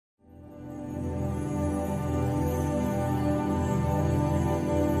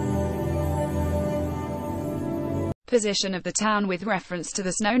position of the town with reference to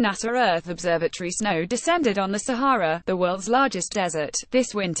the snow. NASA Earth Observatory. Snow descended on the Sahara, the world's largest desert,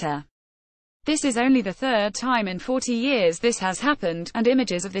 this winter. This is only the third time in 40 years this has happened, and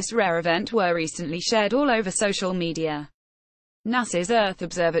images of this rare event were recently shared all over social media. NASA's Earth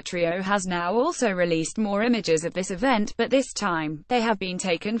Observatory has now also released more images of this event, but this time, they have been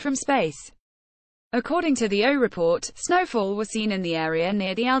taken from space. According to the O report, snowfall was seen in the area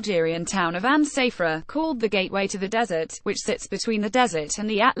near the Algerian town of Sahara, called the Gateway to the Desert, which sits between the desert and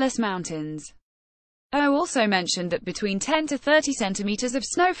the Atlas Mountains. O also mentioned that between 10 to 30 centimeters of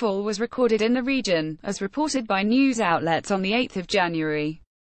snowfall was recorded in the region, as reported by news outlets on the 8th of January.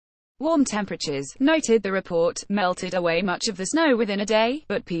 Warm temperatures, noted the report, melted away much of the snow within a day,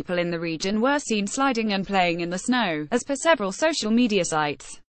 but people in the region were seen sliding and playing in the snow, as per several social media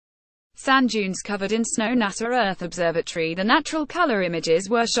sites. Sand dunes covered in snow. NASA Earth Observatory. The natural color images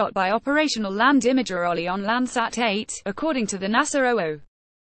were shot by operational land imager Ollie on Landsat 8, according to the NASA OO.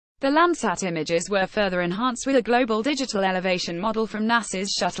 The Landsat images were further enhanced with a global digital elevation model from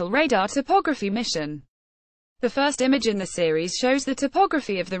NASA's Shuttle Radar Topography mission. The first image in the series shows the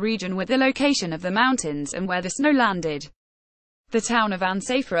topography of the region with the location of the mountains and where the snow landed. The town of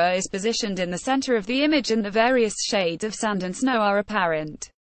Sahara is positioned in the center of the image and the various shades of sand and snow are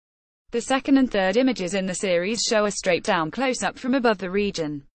apparent. The second and third images in the series show a straight-down close-up from above the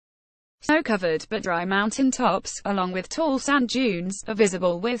region. Snow-covered but dry mountain tops, along with tall sand dunes, are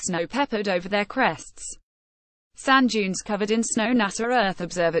visible with snow peppered over their crests. Sand dunes covered in snow. NASA Earth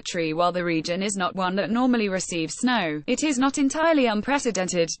Observatory. While the region is not one that normally receives snow, it is not entirely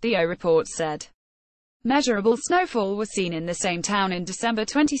unprecedented, the O report said. Measurable snowfall was seen in the same town in December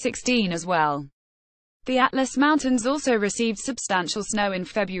 2016 as well. The Atlas Mountains also received substantial snow in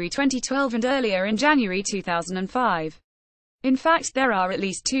February 2012 and earlier in January 2005. In fact, there are at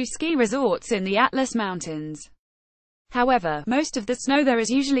least 2 ski resorts in the Atlas Mountains. However, most of the snow there is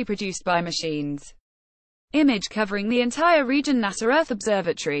usually produced by machines. Image covering the entire region. NASA Earth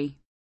Observatory.